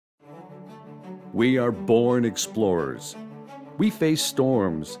We are born explorers. We face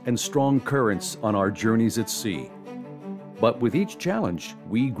storms and strong currents on our journeys at sea. But with each challenge,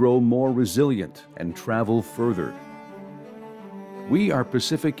 we grow more resilient and travel further. We are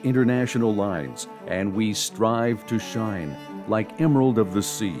Pacific International Lines, and we strive to shine like emerald of the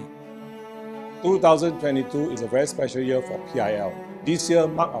sea. 2022 is a very special year for PIL. This year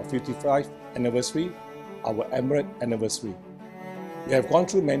marks our 55th anniversary, our Emerald anniversary. We have gone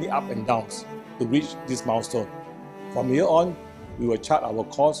through many ups and downs to reach this milestone. From here on, we will chart our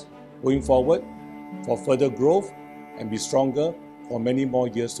course going forward for further growth and be stronger for many more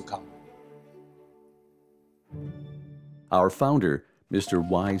years to come. Our founder, Mr.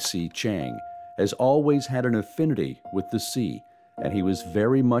 Y.C. Chang, has always had an affinity with the sea, and he was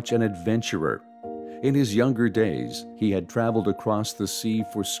very much an adventurer. In his younger days, he had traveled across the sea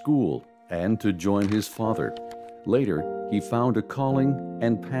for school and to join his father. Later, he found a calling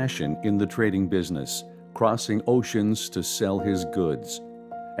and passion in the trading business, crossing oceans to sell his goods.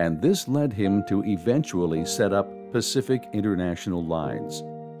 And this led him to eventually set up Pacific International Lines.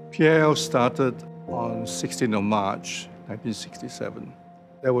 PIL started on 16th of March, 1967.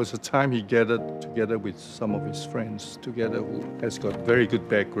 There was a time he gathered together with some of his friends together who has got very good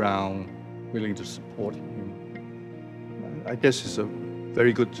background, willing to support him. I guess it's a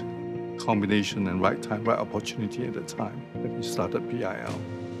very good combination and right time, right opportunity at the time that we started PIL.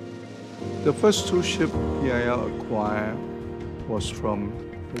 The first two ships PIL acquired was from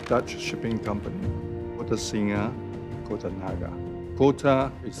the Dutch shipping company, Kota Singa, Kota Naga.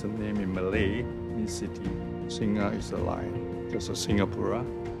 Kota is the name in Malay, means city. Singa is the lion. There's a Singapura,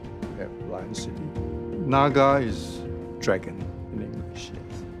 we have Lion City. Naga is dragon in English,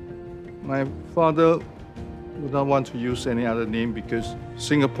 yes. My father would not want to use any other name because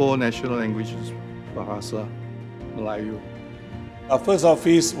Singapore national language is Bahasa Melayu. Our first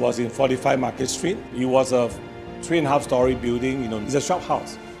office was in 45 Market Street. It was a 3.5-story building, it's a shop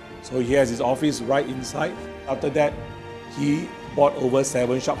house. So he has his office right inside. After that, he bought over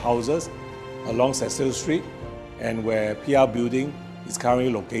 7 shop houses along Cecil Street and where PIL building is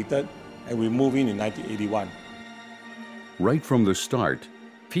currently located, and we moved in 1981. Right from the start,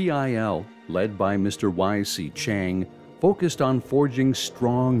 PIL, led by Mr. Y.C. Chang, focused on forging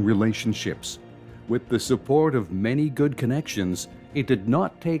strong relationships. With the support of many good connections, it did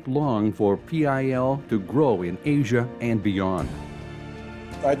not take long for PIL to grow in Asia and beyond.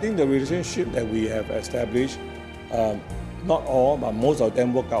 I think the relationship that we have established, not all, but most of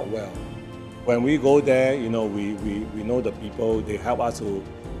them work out well. When we go there, we know the people, they help us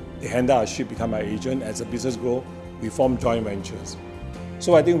they handle our ship, become our agent. As the business grows, we form joint ventures.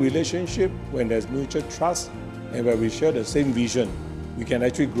 So I think relationship, when there's mutual trust and when we share the same vision, we can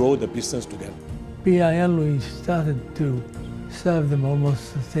actually grow the business together. PIL, we started to serve them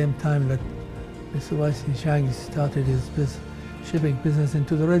almost the same time that Mr. Y.C. Chang started his shipping business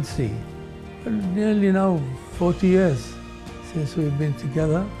into the Red Sea. Nearly now 40 years since we've been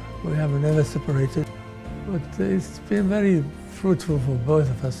together. We have never separated, but it's been very fruitful for both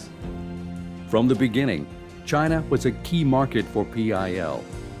of us. From the beginning, China was a key market for PIL.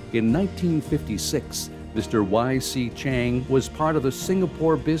 In 1956, Mr. Y.C. Chang was part of the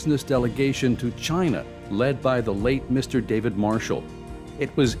Singapore business delegation to China, led by the late Mr. David Marshall.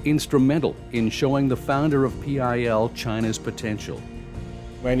 It was instrumental in showing the founder of PIL China's potential.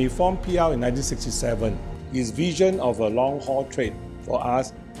 When he formed PIL in 1967, his vision of a long-haul trade for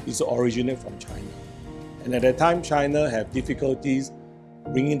us is to originate from China. And at that time, China had difficulties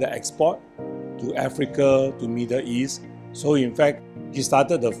bringing the export to Africa, to Middle East. So in fact, he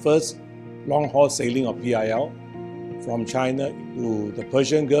started the first long-haul sailing of PIL from China to the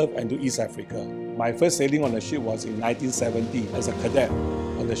Persian Gulf and to East Africa. My first sailing on the ship was in 1970 as a cadet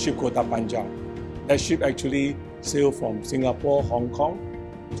on the ship Kota Panjang. That ship actually sailed from Singapore, Hong Kong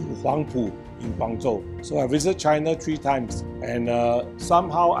to Huangpu in Guangzhou. So I visited China 3 times, and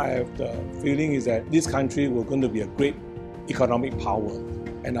somehow I have the feeling is that this country was going to be a great economic power,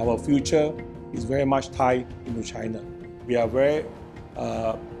 and our future is very much tied into China. We are very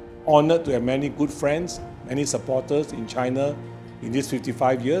honored to have many good friends, many supporters in China in these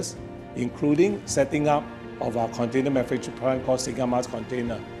 55 years, including setting up of our container manufacturing plant called Singamas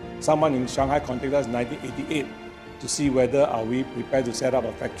Container. Someone in Shanghai contacted us in 1988 to see whether are we prepared to set up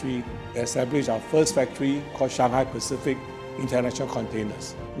a factory. We established our first factory called Shanghai Pacific International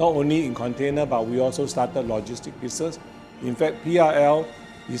Containers. Not only in container, but we also started logistic business. In fact, PIL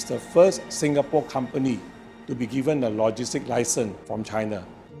is the first Singapore company to be given a logistic license from China.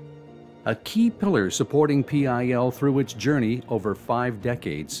 A key pillar supporting PIL through its journey over 5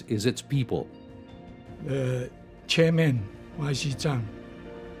 decades is its people. The chairman, Y.C. Chang,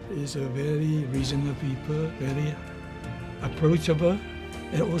 is a very reasonable people, very approachable,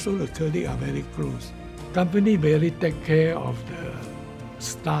 and also the colleagues are very close. Company really take care of the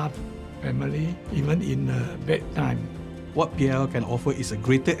staff, family, even in bad time. What PIL can offer is a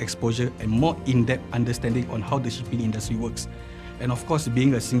greater exposure and more in-depth understanding on how the shipping industry works. And of course,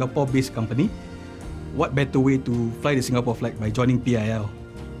 being a Singapore-based company, what better way to fly the Singapore flag by joining PIL?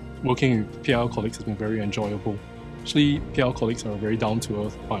 Working with PIL colleagues has been very enjoyable. Actually, PIL colleagues are a very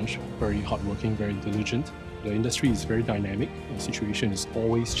down-to-earth bunch, very hardworking, very diligent. The industry is very dynamic, the situation is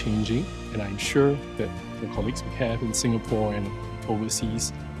always changing, and I'm sure that the colleagues we have in Singapore and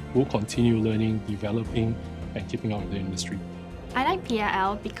overseas will continue learning, developing, and keeping up with the industry. I like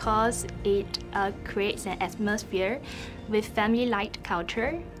PIL because it creates an atmosphere with family-like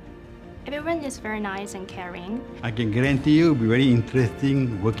culture. Everyone is very nice and caring. I can guarantee you it'll be very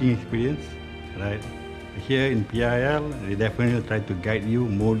interesting working experience, right? Here in PIL, they definitely try to guide you,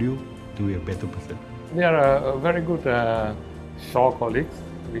 mold you to be a better person. They are very good shore colleagues,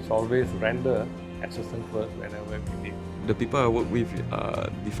 which always render assistance work whenever we need. The people I work with are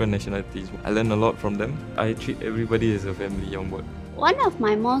different nationalities. I learn a lot from them. I treat everybody as a family on board. One of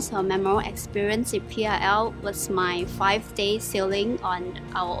my most memorable experiences in PIL was my 5-day sailing on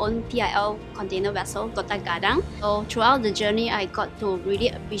our own PIL container vessel, Kota Gadang. So throughout the journey, I got to really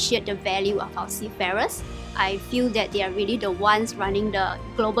appreciate the value of our seafarers. I feel that they are really the ones running the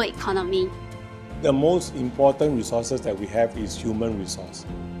global economy. The most important resources that we have is human resource.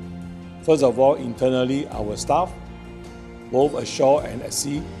 First of all, internally, our staff, both ashore and at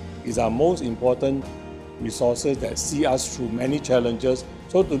sea, is our most important resources that see us through many challenges.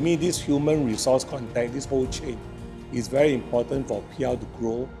 So to me, this human resource contact, this whole chain, is very important for PIL to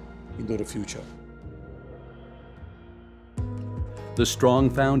grow into the future. The strong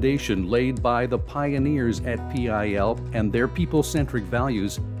foundation laid by the pioneers at PIL and their people-centric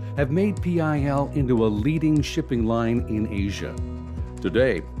values have made PIL into a leading shipping line in Asia.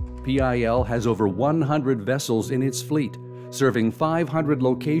 Today, PIL has over 100 vessels in its fleet, serving 500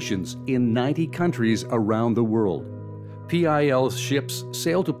 locations in 90 countries around the world. PIL's ships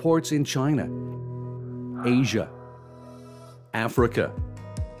sail to ports in China, Asia, Africa,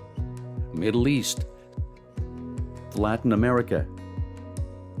 Middle East, Latin America,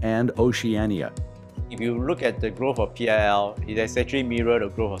 and Oceania. If you look at the growth of PIL, it has actually mirrored the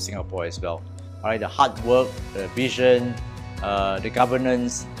growth of Singapore as well. The hard work, the vision, the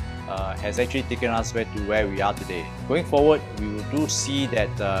governance has actually taken us to where we are today. Going forward, we do see that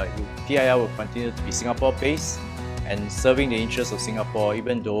PIL will continue to be Singapore-based and serving the interests of Singapore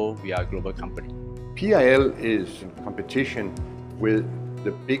even though we are a global company. PIL is in competition with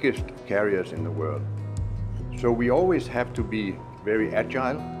the biggest carriers in the world. So we always have to be very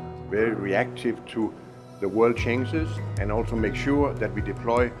agile, very reactive to the world changes, and also make sure that we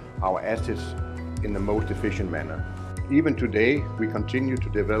deploy our assets in the most efficient manner. Even today, we continue to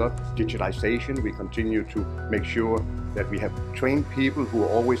develop digitalization. We continue to make sure that we have trained people who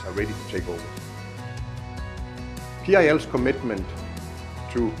always are ready to take over. PIL's commitment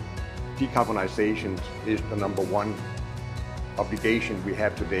to decarbonization is the #1 obligation we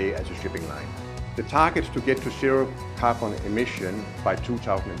have today as a shipping line. The targets to get to zero carbon emission by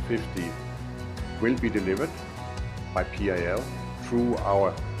 2050 will be delivered by PIL through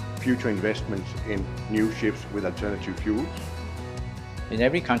our future investments in new ships with alternative fuels. In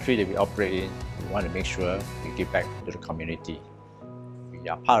every country that we operate in, we want to make sure we give back to the community. We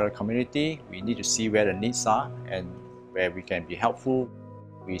are part of the community, we need to see where the needs are and where we can be helpful.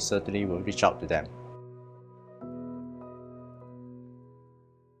 We certainly will reach out to them.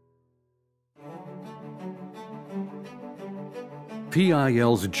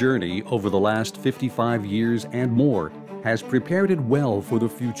 PIL's journey over the last 55 years and more has prepared it well for the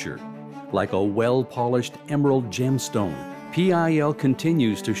future. Like a well-polished emerald gemstone, PIL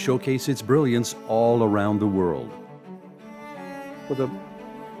continues to showcase its brilliance all around the world. For the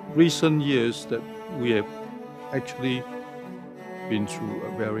recent years that we have actually been through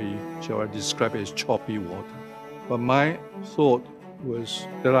a very, shall I describe it as choppy water. But my thought was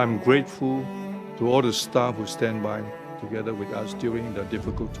that I'm grateful to all the staff who stand by together with us during the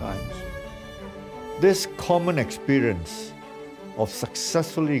difficult times. This common experience of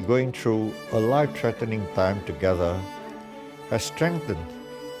successfully going through a life-threatening time together has strengthened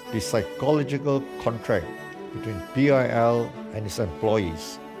the psychological contract between PIL and its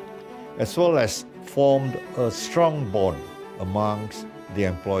employees, as well as formed a strong bond amongst the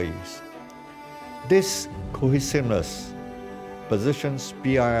employees. This cohesiveness positions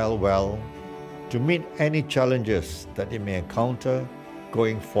PIL well to meet any challenges that it may encounter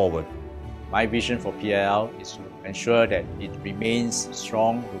going forward. My vision for PIL is to ensure that it remains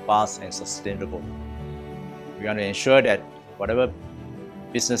strong, robust, and sustainable. We want to ensure that whatever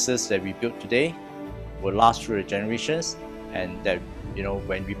businesses that we build today will last through the generations, and that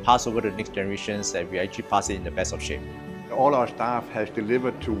when we pass over to the next generations, that we actually pass it in the best of shape. All our staff has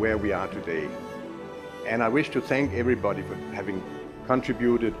delivered to where we are today. And I wish to thank everybody for having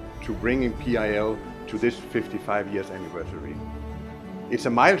contributed to bringing PIL to this 55 years anniversary. It's a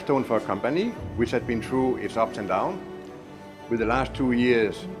milestone for a company which has been through its ups and downs, with the last 2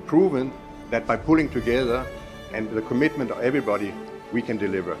 years proven that by pulling together and the commitment of everybody, we can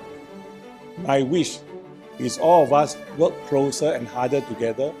deliver. My wish is all of us work closer and harder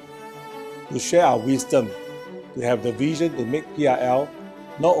together to share our wisdom, to have the vision to make PIL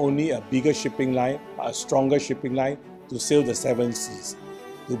not only a bigger shipping line, but a stronger shipping line to sail the 7 seas,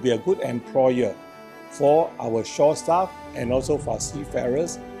 to be a good employer for our shore staff and also for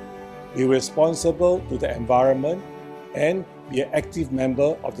seafarers, be responsible to the environment, and be an active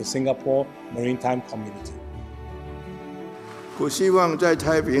member of the Singapore maritime community. 我希望在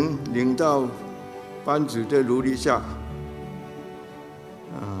太平领导班子的努力下，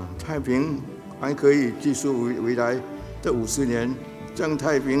太平还可以继续未来的50年，让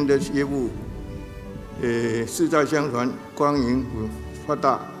太平的业务世代相传，光荣发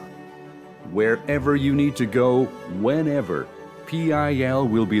大。 Wherever you need to go, whenever, PIL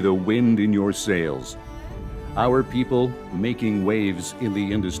will be the wind in your sails. Our people making waves in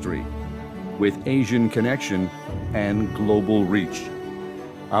the industry, with Asian connection and global reach.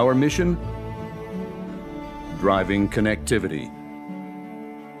 Our mission? Driving connectivity